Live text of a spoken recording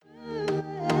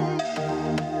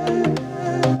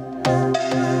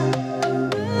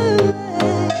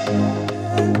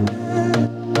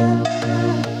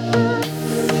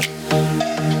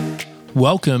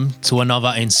Welcome to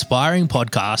another inspiring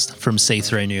podcast from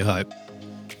C3 New Hope.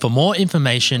 For more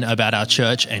information about our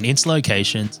church and its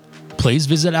locations, please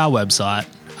visit our website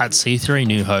at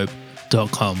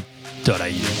c3newhope.com.au.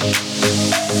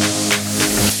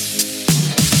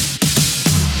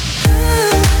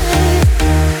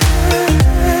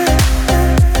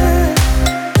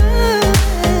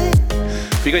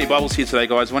 If you've got your Bibles here today,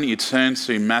 guys, why don't you turn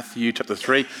to Matthew chapter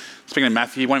 3. Speaking of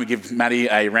Matthew, why don't we give Maddie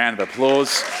a round of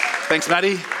applause. Thanks,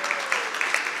 Maddie.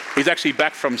 He's actually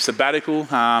back from sabbatical.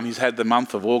 He's had the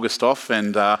month of August off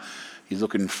and he's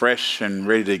looking fresh and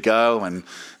ready to go, and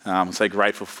I'm so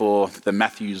grateful for the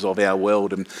Matthews of our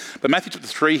world. But Matthew chapter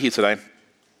 3 here today,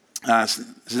 this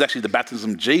is actually the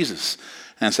baptism of Jesus.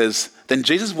 And it says, then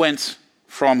Jesus went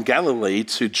from Galilee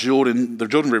to the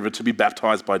Jordan River to be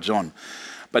baptized by John.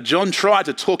 But John tried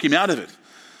to talk him out of it.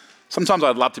 Sometimes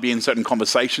I'd love to be in certain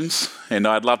conversations, and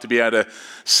I'd love to be able to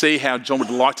see how John would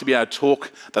like to be able to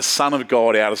talk the Son of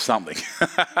God out of something.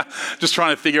 Just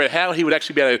trying to figure out how he would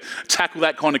actually be able to tackle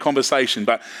that kind of conversation.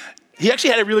 But he actually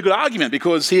had a really good argument,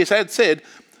 because he had said,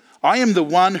 I am the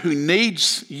one who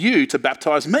needs you to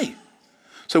baptize me.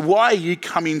 So why are you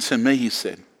coming to me, he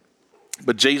said.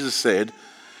 But Jesus said,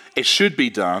 it should be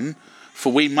done,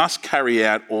 for we must carry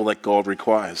out all that God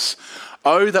requires.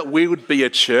 Oh, that we would be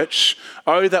a church.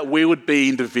 Oh, that we would be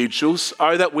individuals.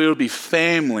 Oh, that we would be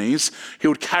families who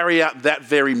would carry out that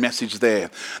very message there.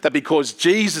 That because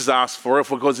Jesus asked for it,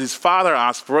 because his Father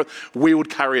asked for it, we would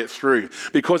carry it through.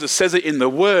 Because it says it in the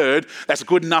Word, that's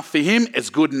good enough for him, it's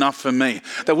good enough for me.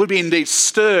 That would be indeed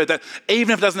stirred, that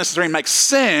even if it doesn't necessarily make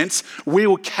sense, we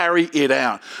will carry it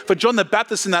out. For John the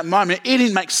Baptist in that moment, it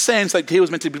didn't make sense that he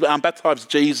was meant to baptize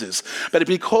Jesus. But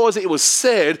because it was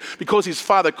said, because his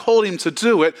Father called him to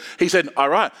do it, he said, all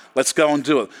right, let's go and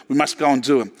do it. We must go and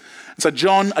do it. And so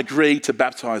John agreed to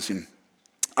baptize him.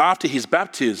 After his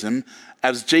baptism,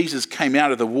 as Jesus came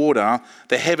out of the water,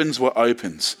 the heavens were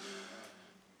opened.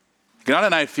 And I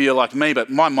don't know if you're like me, but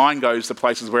my mind goes to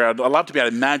places where I'd love to be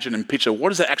able to imagine and picture, what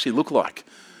does that actually look like?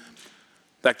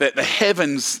 Like the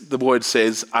heavens, the word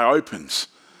says, are opened.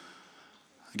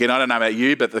 Again, I don't know about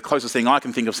you, but the closest thing I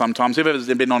can think of sometimes, have you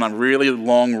ever been on a really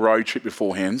long road trip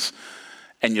beforehand,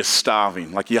 and you're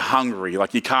starving, like you're hungry,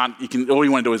 like all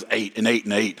you want to do is eat and eat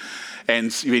and eat. And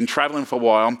you've been traveling for a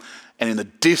while, and in the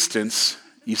distance,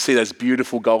 you see those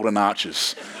beautiful golden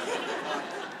arches.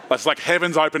 It's like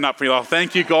heaven's opened up for you. Like,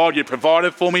 thank you, God, you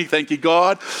provided for me. Thank you,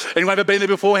 God. Anyone ever been there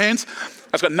beforehand?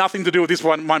 That's got nothing to do with this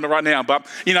moment right now. But,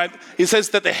 it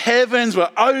says that the heavens were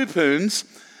opened,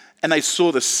 and they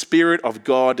saw the Spirit of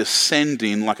God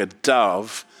descending like a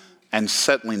dove and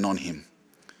settling on him.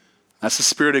 That's the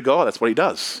Spirit of God. That's what he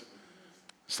does.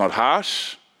 It's not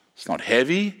harsh. It's not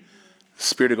heavy. The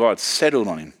Spirit of God settled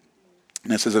on him.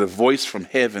 And it says that a voice from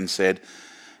heaven said,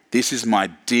 this is my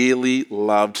dearly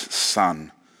loved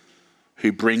Son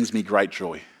who brings me great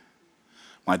joy.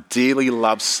 My dearly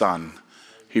loved Son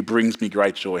who brings me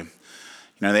great joy.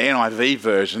 The NIV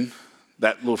version,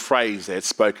 that little phrase there, it's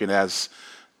spoken as,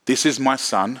 this is my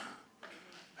Son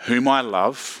whom I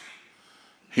love,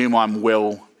 whom I'm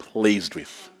well pleased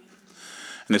with.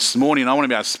 And this morning, I want to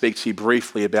be able to speak to you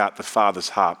briefly about the Father's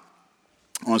heart.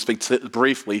 I want to speak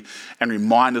briefly and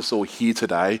remind us all here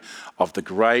today of the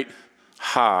great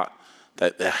heart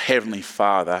that the Heavenly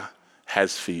Father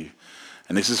has for you.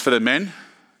 And this is for the men,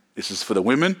 this is for the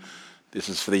women, this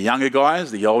is for the younger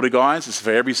guys, the older guys, this is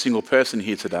for every single person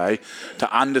here today to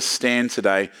understand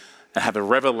today and have a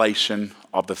revelation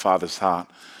of the Father's heart.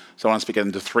 So I want to speak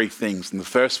into three things. And the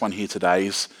first one here today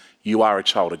is, you are a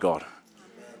child of God.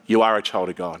 You are a child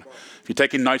of God. If you're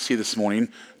taking notes here this morning,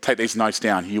 take these notes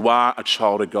down. You are a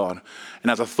child of God.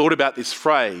 And as I thought about this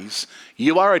phrase,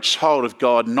 you are a child of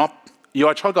God, you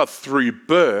are a child of God through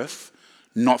birth,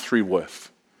 not through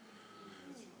worth.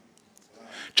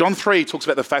 John 3 talks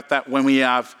about the fact that when we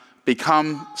have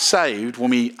become saved,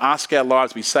 when we ask our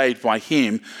lives to be saved by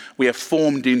him, we are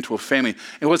formed into a family.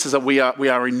 And what it says that we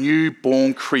are a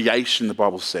newborn creation, the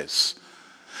Bible says.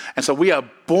 And so we are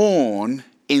born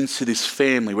into this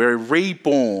family. We're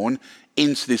reborn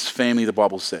into this family, the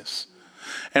Bible says.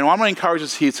 And I want to encourage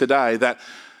us here today that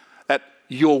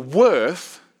your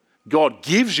worth, God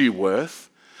gives you worth,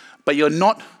 but you're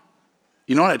not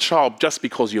a child just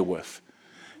because you're worth.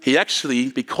 He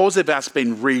actually, because of us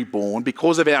being reborn,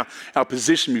 because of our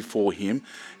position before him,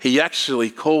 he actually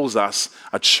calls us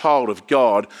a child of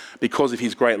God because of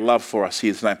his great love for us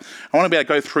here today. I want to be able to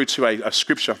go through to a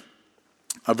scripture,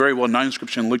 a very well-known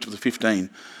scripture in Luke chapter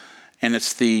 15, and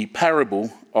it's the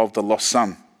parable of the lost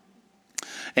son.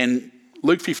 And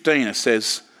Luke 15, it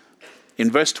says in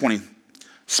verse 20,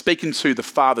 speaking to the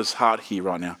Father's heart here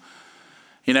right now,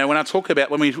 You know, when I talk about,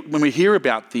 when we hear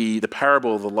about the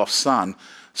parable of the lost son,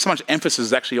 so much emphasis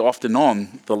is actually often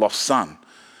on the lost son.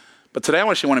 But today I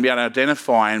actually want to be able to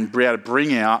identify and be able to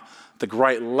bring out the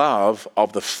great love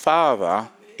of the Father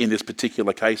in this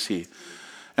particular case here.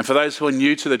 And for those who are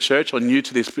new to the church or new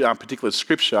to this particular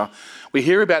scripture, we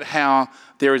hear about how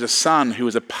there is a son who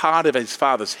is a part of his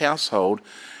father's household,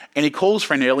 and he calls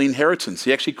for an early inheritance.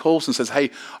 He actually calls and says,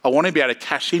 hey, I want to be able to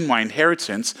cash in my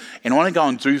inheritance, and I want to go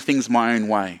and do things my own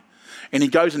way. And he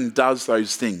goes and does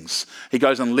those things. He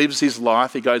goes and lives his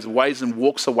life. He goes ways and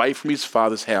walks away from his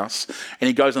father's house, and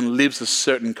he goes and lives a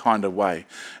certain kind of way.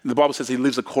 And the Bible says he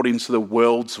lives according to the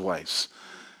world's ways.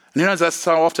 And you know, that's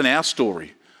so often our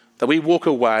story, that we walk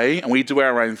away and we do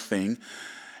our own thing.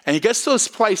 And he gets to this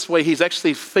place where he's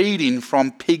actually feeding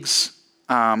from pig's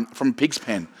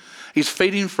pen. He's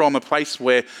feeding from a place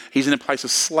where he's in a place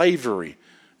of slavery,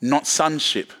 not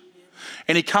sonship.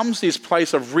 And he comes to this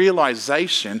place of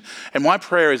realization, and my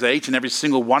prayer is that each and every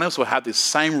single one of us will have this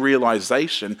same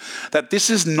realization that this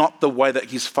is not the way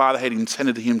that his father had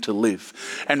intended him to live.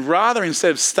 And rather,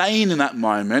 instead of staying in that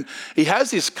moment, he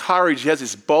has this courage, he has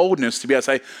this boldness to be able to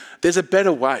say, there's a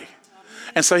better way.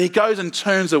 And so he goes and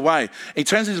turns away. He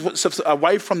turns himself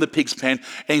away from the pig's pen,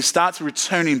 and he starts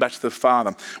returning back to the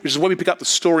father, which is where we pick up the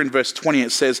story in verse 20.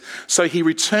 It says, so he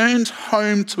returned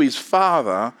home to his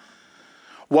father.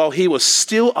 While he was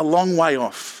still a long way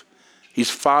off, his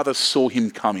father saw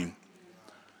him coming.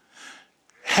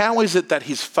 How is it that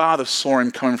his father saw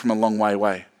him coming from a long way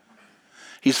away?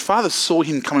 His father saw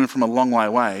him coming from a long way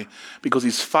away because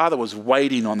his father was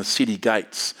waiting on the city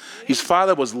gates. His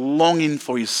father was longing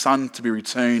for his son to be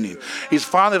returning. His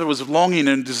father was longing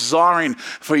and desiring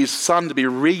for his son to be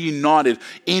reunited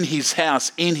in his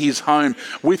house, in his home,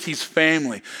 with his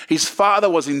family. His father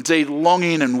was indeed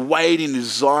longing and waiting,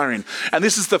 desiring. And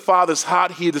this is the Father's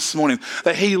heart here this morning,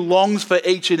 that he longs for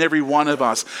each and every one of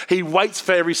us. He waits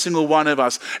for every single one of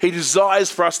us. He desires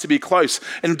for us to be close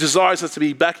and desires us to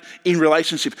be back in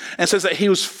relationship. And it says that he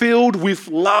was filled with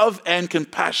love and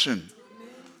compassion.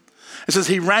 It says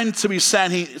he ran to his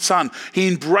son, he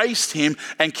embraced him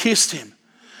and kissed him.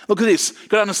 Look at this. You've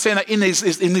got to understand that in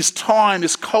this time,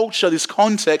 this culture, this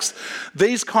context,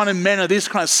 these kind of men of this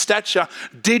kind of stature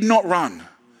did not run.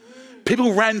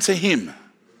 People ran to him.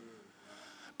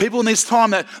 People in this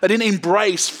time that they didn't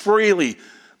embrace freely.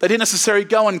 They didn't necessarily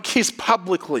go and kiss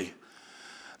publicly.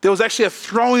 There was actually a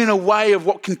throwing away of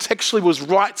what contextually was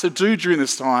right to do during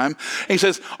this time. And he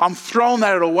says, I'm throwing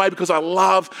that away because I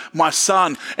love my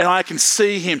son and I can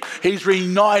see him. He's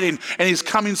reuniting and he's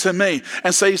coming to me.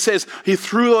 And so he says, he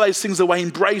threw all those things away,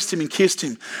 embraced him and kissed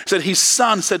him. He said, his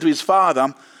son said to his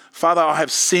father, Father, I have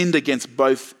sinned against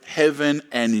both heaven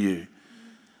and you.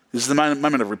 This is the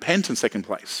moment of repentance taking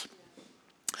place.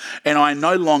 And I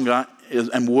no longer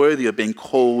am worthy of being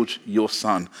called your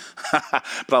son.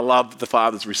 But I love the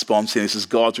father's response here. This is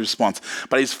God's response.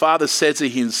 But his father said to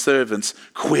his servants,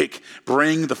 quick,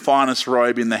 bring the finest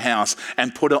robe in the house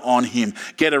and put it on him.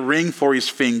 Get a ring for his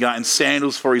finger and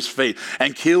sandals for his feet,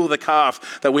 and kill the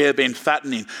calf that we have been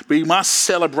fattening. We must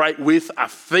celebrate with a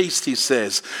feast, he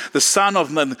says. For this son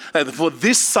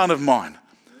of mine.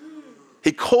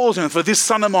 He calls him for this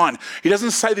son of mine. He doesn't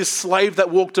say this slave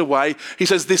that walked away. He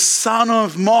says this son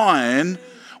of mine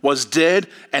was dead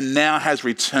and now has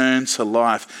returned to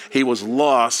life. He was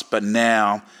lost, but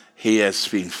now he has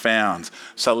been found.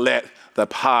 So let the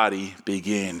party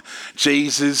begin.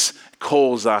 Jesus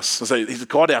calls us, so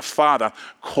God our Father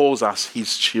calls us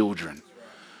his children.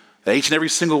 Each and every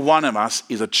single one of us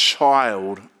is a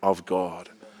child of God.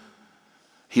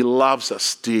 He loves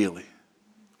us dearly.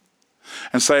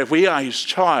 And so if we are his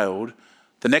child,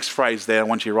 the next phrase there I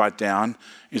want you to write down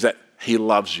is that he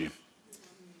loves you.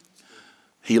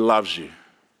 He loves you.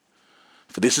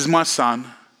 For this is my son,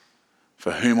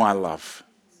 for whom I love.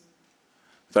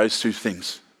 Those two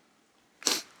things.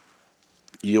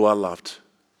 You are loved.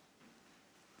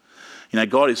 You know,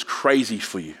 God is crazy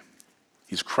for you.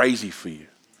 He's crazy for you.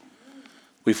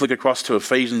 We flick across to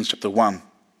Ephesians chapter 1.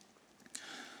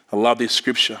 I love this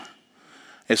scripture.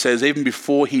 It says, even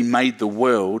before he made the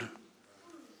world,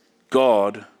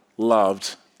 God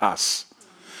loved us.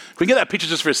 Can we get that picture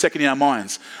just for a second in our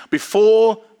minds?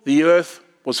 Before the earth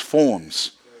was formed.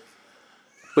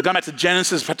 We're going back to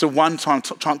Genesis chapter 1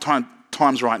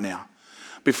 times right now.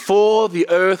 Before the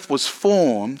earth was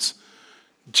formed,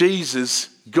 Jesus,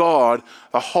 God,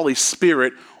 the Holy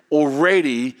Spirit,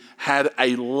 already had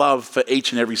a love for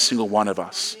each and every single one of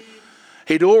us.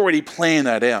 He'd already planned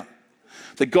that out.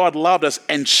 That God loved us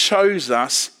and chose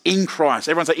us in Christ.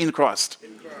 Everyone say in Christ.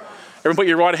 In Christ. Everyone put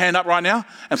your right hand up right now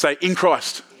and say in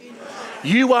Christ. In Christ.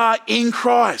 You are in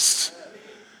Christ.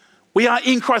 We are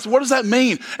in Christ. What does that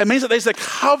mean? It means that there's a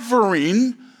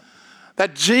covering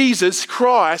that Jesus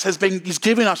Christ is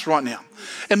giving us right now.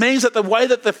 It means that the way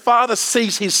that the Father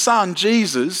sees his Son,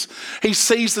 Jesus, he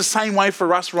sees the same way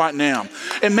for us right now.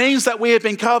 It means that we have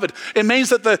been covered. It means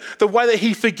that the way that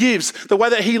he forgives, the way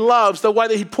that he loves, the way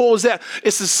that he pours out,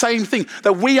 it's the same thing,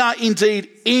 that we are indeed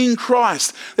in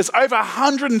Christ. There's over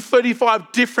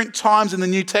 135 different times in the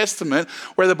New Testament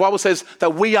where the Bible says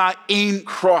that we are in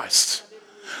Christ.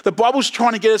 The Bible's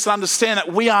trying to get us to understand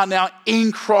that we are now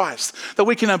in Christ, that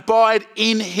we can abide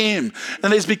in him.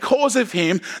 And it's because of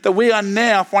him that we are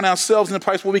now find ourselves in a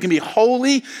place where we can be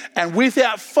holy and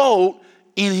without fault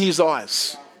in his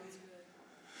eyes.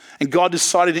 And God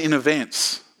decided in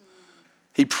advance.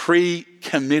 He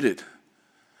pre-committed.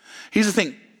 Here's the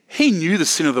thing. He knew the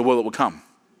sin of the world that would come.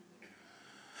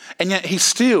 And yet he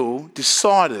still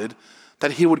decided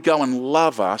that he would go and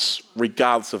love us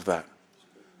regardless of that.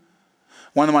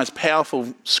 One of the most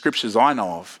powerful scriptures I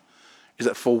know of is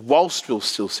that for whilst we're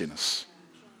still sinners,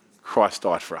 Christ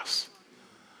died for us.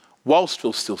 Whilst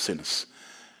we're still sinners.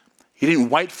 He didn't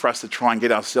wait for us to try and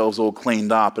get ourselves all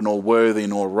cleaned up and all worthy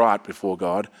and all right before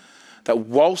God. That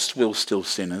whilst we're still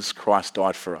sinners, Christ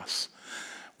died for us.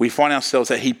 We find ourselves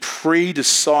that he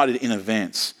pre-decided in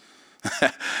advance.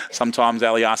 Sometimes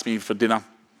Ali asks me for dinner,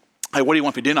 hey, what do you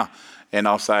want for dinner? And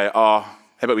I'll say, how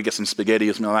about we get some spaghetti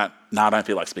or something like that? No, I don't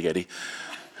feel like spaghetti.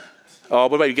 Oh,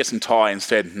 what about you get some Thai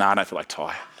instead? No, I don't feel like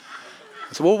Thai.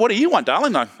 I said, well, what do you want,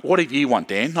 darling? No, what do you want,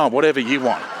 Dan? No, whatever you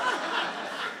want.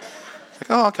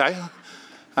 Like, oh, okay.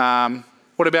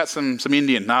 What about some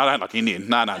Indian? No, I don't like Indian.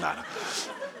 No.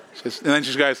 And then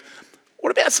she goes, what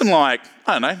about some I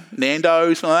don't know,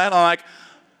 Nando's, something like that? I'm like,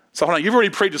 so hold on, you've already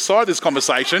pre-decided this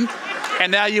conversation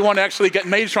and now you want to actually get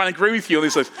me to try and agree with you. And he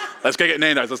says, let's go get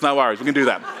Nando's. There's no worries. We can do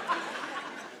that.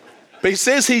 But he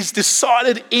says he's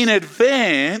decided in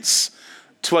advance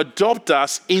to adopt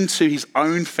us into his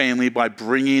own family by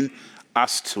bringing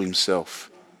us to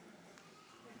himself.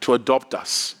 To adopt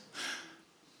us.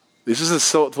 This is the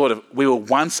sort of thought of we were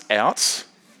once out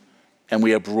and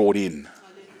we are brought in.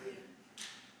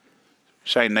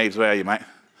 Shane Neves, where are you, mate?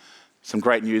 Some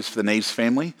great news for the Neves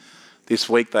family. This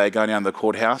week they are going down to the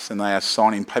courthouse and they are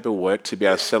signing paperwork to be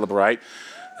able to celebrate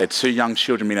their 2 young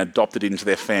children being adopted into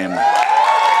their family.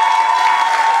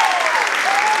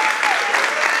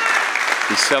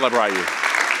 We celebrate you.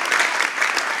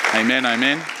 Amen,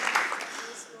 amen.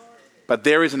 But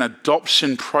there is an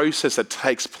adoption process that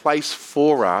takes place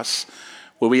for us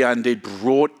where we are indeed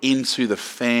brought into the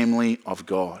family of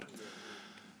God.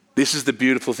 This is the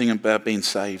beautiful thing about being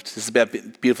saved. This is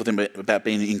the beautiful thing about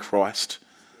being in Christ.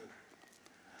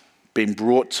 Being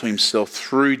brought to himself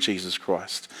through Jesus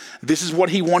Christ. This is what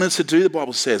he wanted to do, the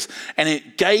Bible says. And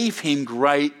it gave him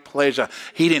great pleasure.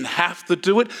 He didn't have to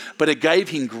do it, but it gave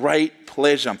him great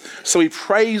pleasure. So we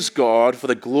praise God for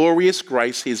the glorious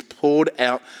grace he has poured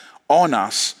out on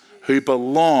us who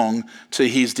belong to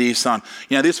his dear Son.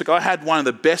 You know, this week I had one of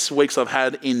the best weeks I've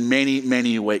had in many,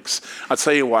 many weeks. I'll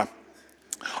tell you why.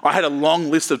 I had a long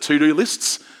list of to-do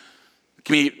lists.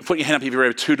 Put your hand up if you're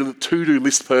a to-do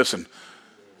list person.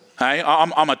 Hey,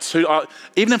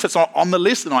 even if it's not on the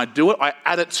list and I do it, I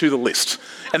add it to the list.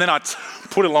 And then I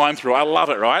put a line through. I love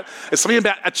it, right? It's something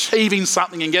about achieving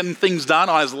something and getting things done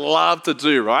I just love to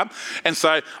do, right? And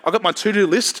so I got my to-do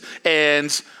list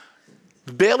and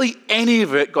barely any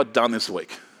of it got done this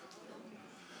week.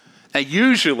 Now,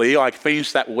 usually I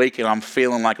finish that week and I'm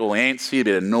feeling like all antsy, a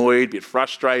bit annoyed, a bit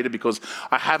frustrated because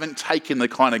I haven't taken the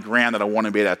kind of ground that I want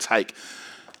to be able to take.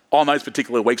 On those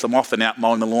particular weeks, I'm often out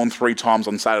mowing the lawn 3 times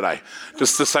on Saturday,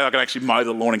 just to say I can actually mow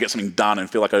the lawn and get something done and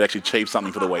feel like I've actually achieved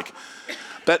something for the week.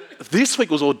 But this week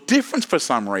was all different for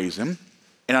some reason,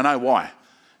 and I know why.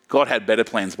 God had better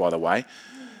plans, by the way.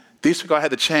 This week I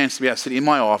had the chance to be able to sit in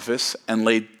my office and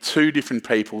lead 2 different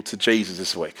people to Jesus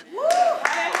this week.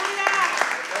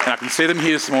 And I can see them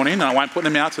here this morning, and I won't put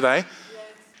them out today,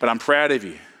 but I'm proud of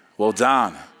you. Well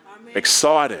done.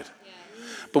 Excited.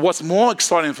 But what's more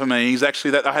exciting for me is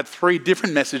actually that I had 3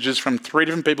 different messages from 3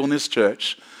 different people in this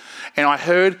church. And I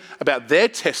heard about their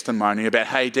testimony about,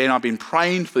 hey, Dan, I've been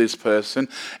praying for this person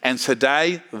and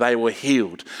today they were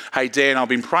healed. Hey, Dan, I've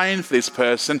been praying for this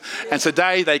person and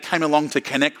today they came along to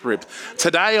Connect Group.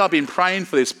 Today I've been praying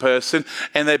for this person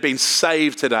and they've been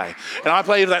saved today. And I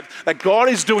believe that God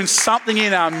is doing something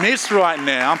in our midst right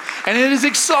now and it is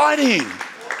exciting.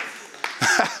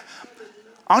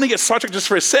 I want to get sidetracked just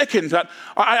for a second, but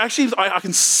I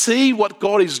can see what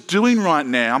God is doing right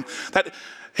now, that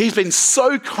he's been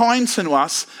so kind to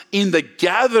us in the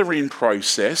gathering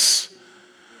process,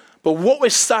 But what we're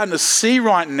starting to see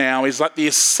right now is like the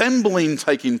assembling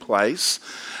taking place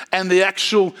and the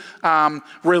actual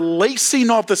releasing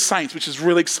of the saints, which is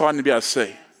really exciting to be able to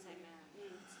see.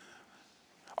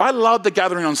 I love the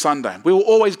gathering on Sunday. We will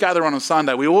always gather on a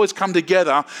Sunday. We always come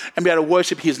together and be able to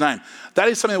worship his name. That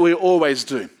is something that we always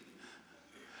do.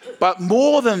 But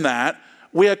more than that,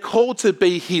 we are called to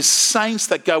be his saints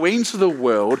that go into the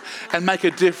world and make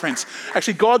a difference.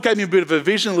 Actually, God gave me a bit of a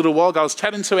vision a little while ago. I was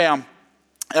chatting to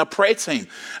our prayer team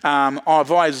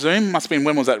via Zoom. Must have been,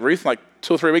 when was that, Ruth? Like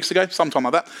 2 or 3 weeks ago, sometime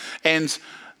like that. And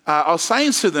I was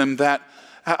saying to them that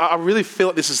I really feel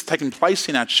like this is taking place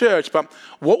in our church, but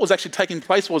what was actually taking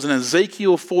place was an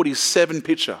Ezekiel 47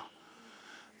 picture.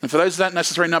 And for those who don't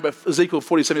necessarily know about Ezekiel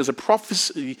 47, it was a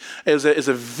prophecy, it was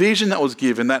a vision that was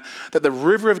given that the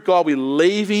river of God will be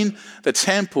leaving the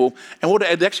temple and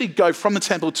it'd actually go from the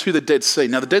temple to the Dead Sea.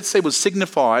 Now, the Dead Sea was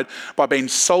signified by being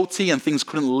salty and things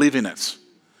couldn't live in it.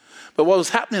 But what was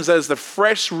happening is as the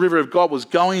fresh river of God was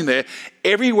going there,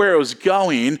 everywhere it was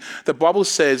going, the Bible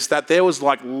says that there was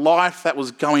like life that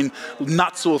was going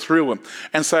nuts all through them.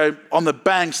 And so on the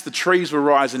banks, the trees were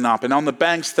rising up. And on the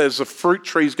banks, there's the fruit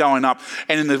trees going up.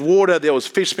 And in the water, there was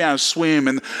fish being able to swim.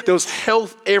 And there was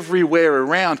health everywhere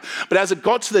around. But as it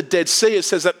got to the Dead Sea, it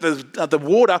says that the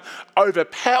water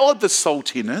overpowered the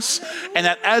saltiness. And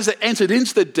that as it entered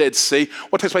into the Dead Sea,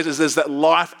 what takes place is that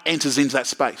life enters into that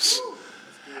space.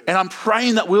 And I'm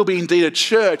praying that we'll be indeed a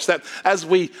church that as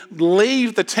we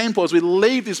leave the temple, as we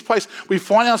leave this place, we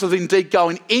find ourselves indeed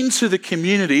going into the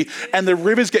community and the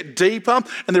rivers get deeper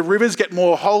and the rivers get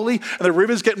more holy and the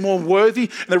rivers get more worthy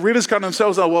and the rivers come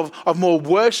themselves of more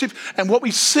worship. And what we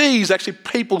see is actually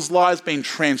people's lives being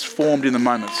transformed in the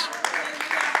moments.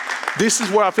 This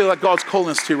is what I feel like God's calling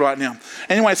us to right now.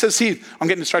 Anyway, it says here, I'm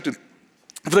getting distracted.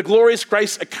 For the glorious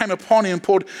grace that came upon him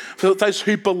poured for those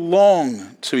who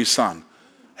belong to his Son.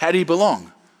 How do you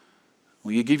belong?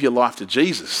 Well, you give your life to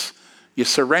Jesus. You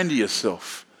surrender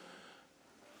yourself.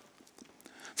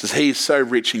 It says he is so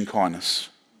rich in kindness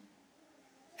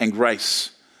and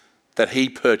grace that he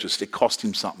purchased. It cost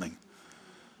him something.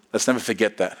 Let's never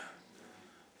forget that.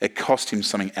 It cost him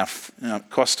something.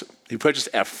 He purchased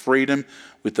our freedom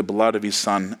with the blood of his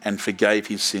Son and forgave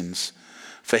his sins.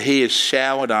 For he has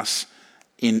showered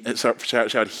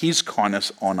his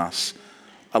kindness on us,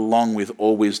 along with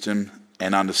all wisdom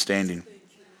and understanding.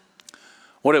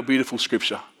 What a beautiful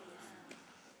scripture.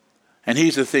 And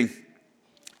here's the thing.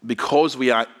 Because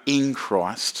we are in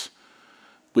Christ,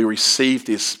 we receive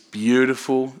this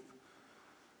beautiful,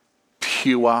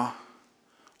 pure,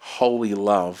 holy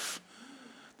love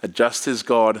that just as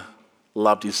God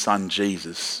loved his Son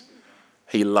Jesus,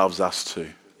 he loves us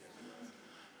too.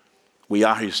 We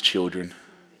are his children.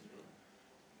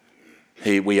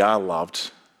 We are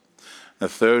loved. The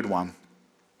third one,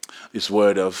 this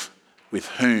word of with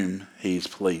whom he is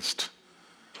pleased.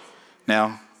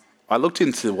 Now, I looked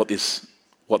into what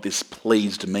this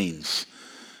pleased means.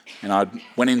 And I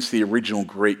went into the original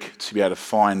Greek to be able to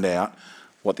find out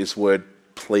what this word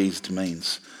pleased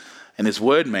means. And this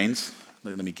word means,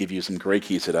 let me give you some Greek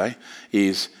here today,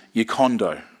 is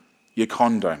eukondo.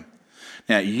 Eukondo.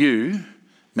 Now, you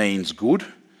means good.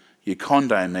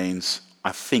 Eukondo means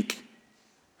I think.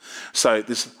 So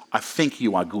this I think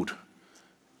you are good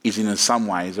is in some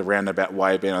ways a roundabout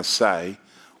way of being able to say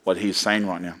what he's saying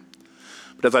right now.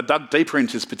 But as I dug deeper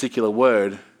into this particular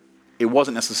word, it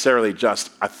wasn't necessarily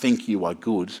just, I think you are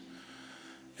good.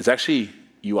 It's actually,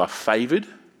 you are favoured,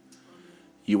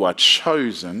 you are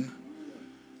chosen,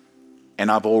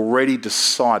 and I've already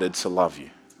decided to love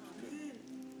you.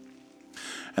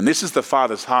 And this is the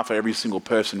Father's heart for every single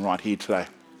person right here today.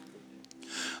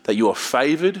 That you are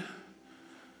favoured.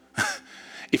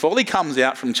 If Ollie comes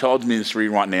out from child's ministry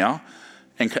right now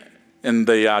and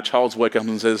the child's worker comes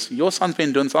and says, your son's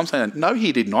been doing something, I'm saying, no,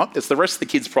 he did not. It's the rest of the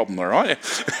kid's problem, all right?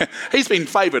 He's been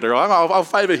favoured, all right? I'll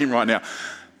favour him right now.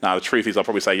 No, the truth is I'll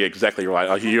probably say, yeah, exactly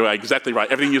right. You are exactly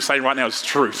right. Everything you're saying right now is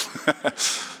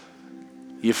truth.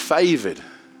 You're favoured.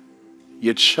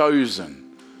 You're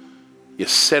chosen. You're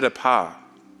set apart.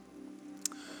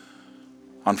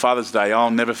 On Father's Day, I'll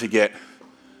never forget,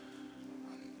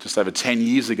 just over 10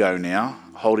 years ago now,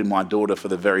 holding my daughter for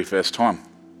the very first time.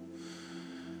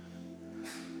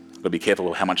 I've got to be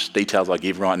careful of how much details I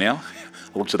give right now.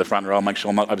 I look to the front row, make sure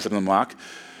I'm not overstepping the mark.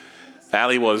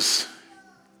 Ali was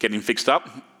getting fixed up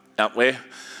out there,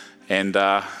 and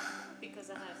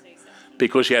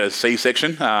because she had a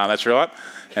C-section, that's right.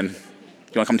 And you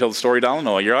want to come tell the story, darling,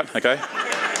 or you're right? Okay.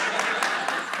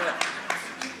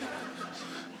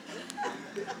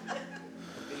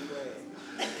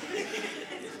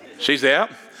 She's out,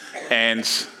 and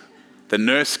the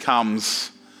nurse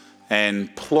comes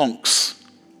and plonks.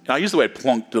 And I use the word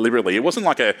plonk deliberately. It wasn't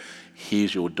like a,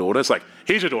 here's your daughter. It's like,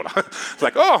 here's your daughter. It's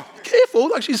like, oh, careful,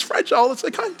 like she's fragile, it's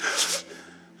okay.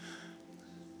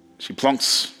 She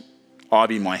plonks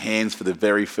Ivy in my hands for the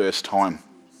very first time.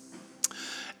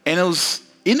 And it was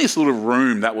in this little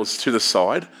room that was to the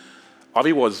side.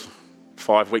 Ivy was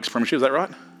 5 weeks premature, is that right?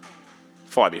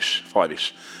 Five-ish.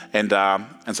 And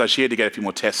so she had to get a few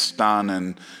more tests done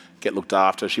and get looked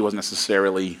after. She wasn't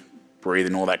necessarily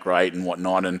breathing all that great and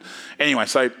whatnot. And anyway,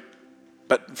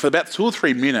 but for about 2 or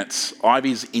 3 minutes,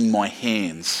 Ivy's in my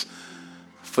hands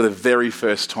for the very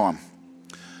first time.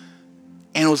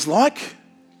 And it was like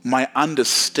my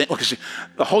understanding,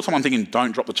 the whole time I'm thinking,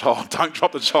 don't drop the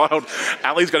child.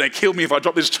 Ali's going to kill me if I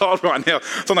drop this child right now.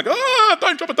 So I'm like,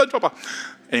 don't drop her.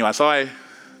 Anyway, so I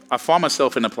find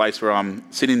myself in a place where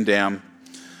I'm sitting down.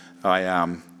 I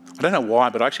don't know why,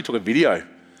 but I actually took a video.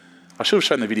 I should have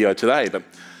shown the video today,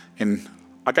 and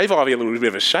I gave Ivy a little bit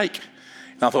of a shake.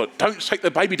 And I thought, don't shake the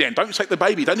baby, Dan. Don't shake the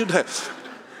baby. Don't do that.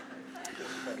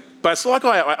 But it's like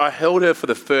I held her for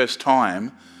the first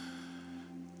time,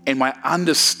 and my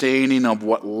understanding of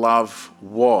what love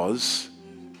was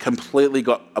completely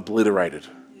got obliterated.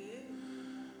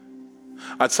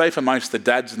 I'd say for most of the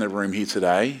dads in the room here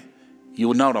today, you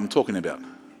will know what I'm talking about.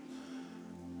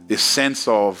 This sense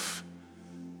of,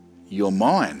 you're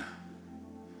mine.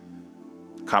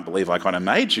 Can't believe I kind of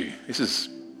made you.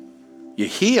 You're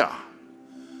here.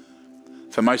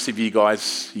 For most of you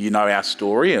guys, you know our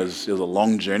story. It was a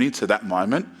long journey to that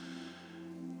moment.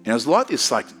 And it was like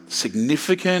this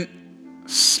significant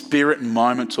spirit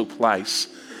moment took place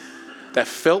that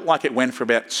felt like it went for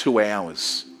about 2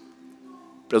 hours.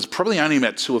 But it was probably only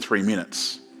about 2 or 3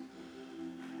 minutes.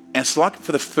 And it's like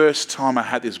for the first time I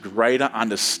had this greater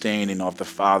understanding of the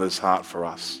Father's heart for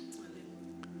us.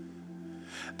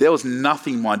 There was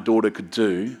nothing my daughter could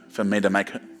do for me to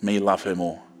make me love her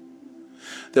more.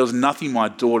 There was nothing my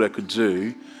daughter could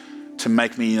do to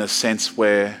make me in a sense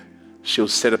where she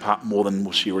was set apart more than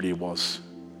what she already was.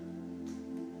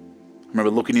 I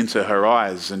remember looking into her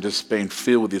eyes and just being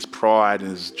filled with this pride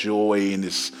and this joy and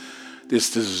this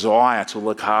desire to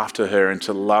look after her and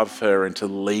to love her and to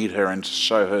lead her and to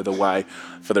show her the way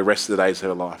for the rest of the days of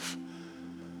her life.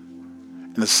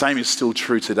 And the same is still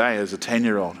true today as a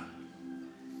 10-year-old.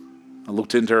 I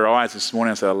looked into her eyes this morning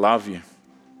and said, I love you.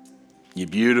 You're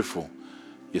beautiful.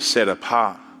 You're set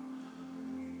apart.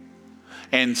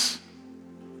 And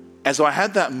as I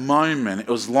had that moment, it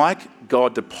was like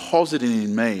God depositing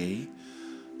in me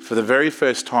for the very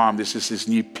first time this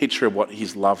new picture of what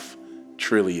his love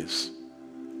truly is.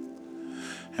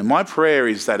 And my prayer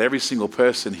is that every single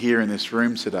person here in this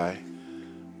room today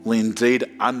will indeed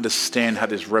understand how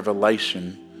this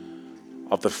revelation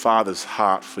of the Father's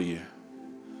heart for you.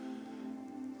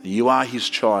 You are his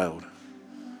child.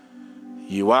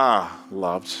 You are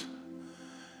loved.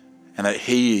 And that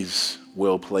he is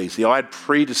well pleased. I had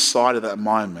pre-decided at that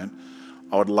moment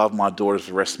I would love my daughter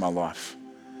for the rest of my life.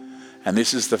 And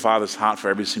this is the Father's heart for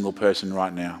every single person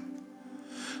right now.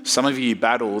 Some of you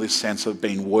battle this sense of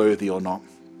being worthy or not.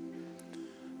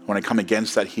 I want to come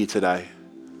against that here today.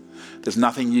 There's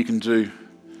nothing you can do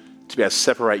to be able to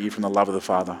separate you from the love of the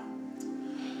Father.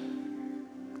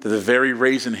 That the very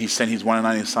reason he sent his one and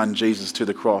only Son, Jesus, to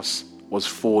the cross was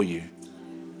for you.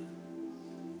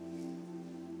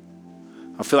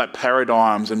 I feel like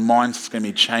paradigms and minds are going to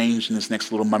be changed in this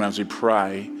next little moment as we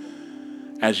pray,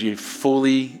 as you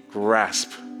fully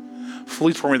grasp.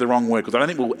 Fully is probably the wrong word because I don't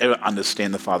think we'll ever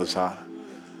understand the Father's heart.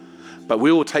 But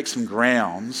we will take some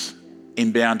grounds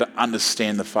inbound to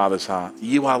understand the Father's heart.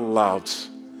 You are loved.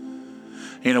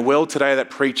 In a world today that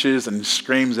preaches and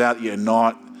screams out you're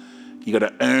not, you got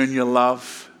to earn your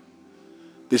love.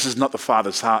 This is not the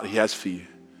Father's heart he has for you.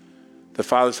 The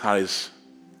Father's heart is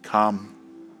come,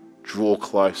 draw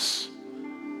close.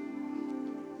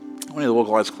 I want you to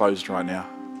all eyes closed right now.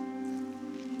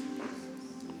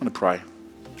 I want to pray.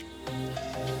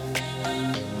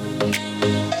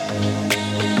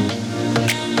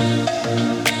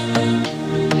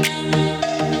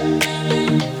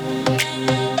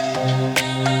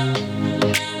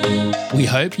 We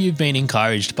hope you've been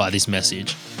encouraged by this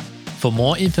message. For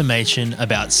more information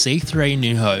about C3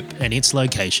 New Hope and its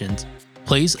locations,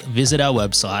 please visit our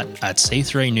website at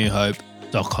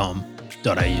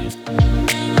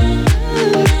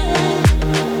c3newhope.com.au.